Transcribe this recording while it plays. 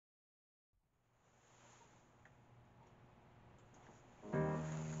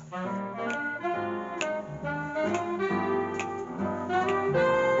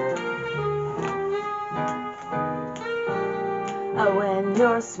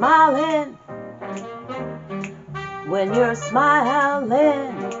you're smiling, when you're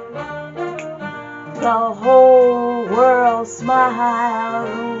smiling, the whole world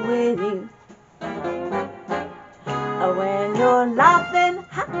smiles with you. When you're laughing,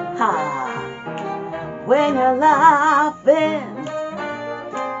 ha ha, when you're laughing,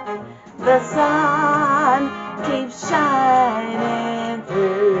 the sun keeps shining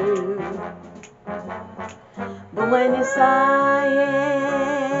through. But when you're sighing,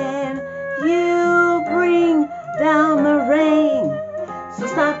 you bring down the rain. So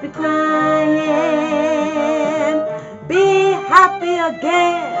stop your crying, be happy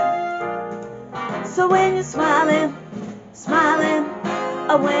again. So when you're smiling, smiling,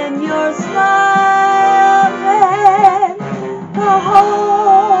 when you're smiling, the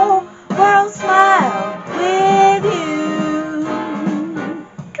whole world smiles with you.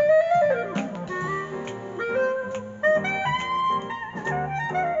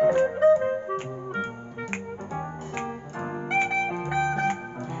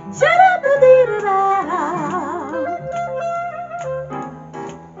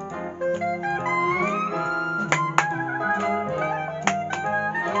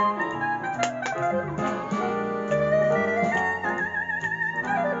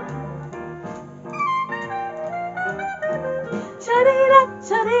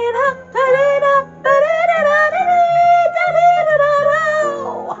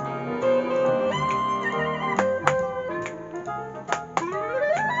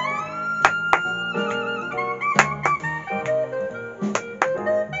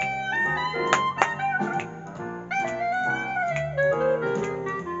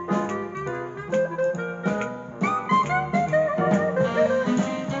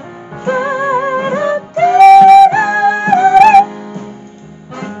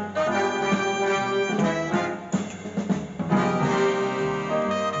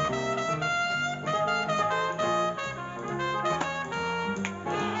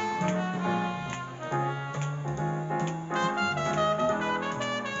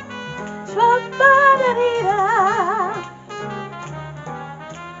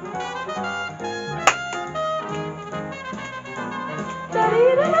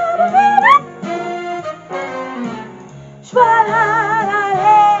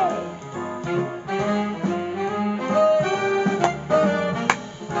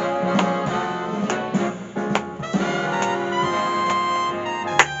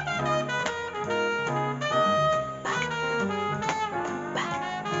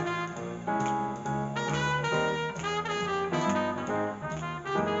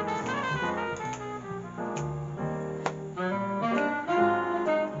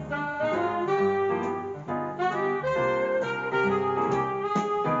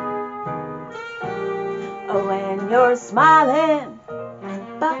 When you're smiling,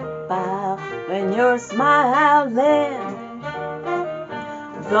 when you're smiling,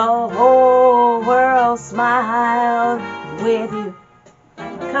 the whole world smiles with you.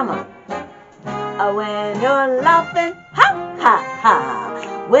 Come on. When you're laughing, ha ha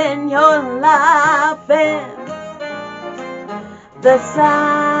ha, when you're laughing, the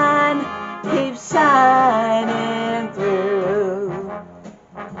sun keeps shining through.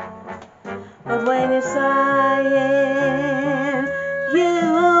 But when you're sighing,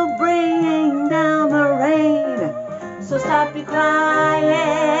 you bring down the rain. So stop your crying,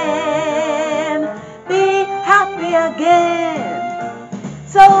 be happy again.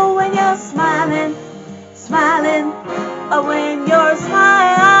 So when you're smiling, smiling, when you're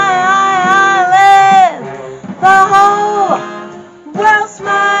smiling, the whole world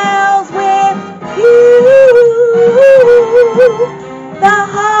smiles with you. The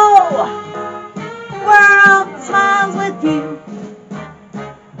whole world smiles with you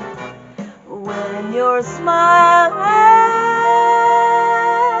when you're smiling.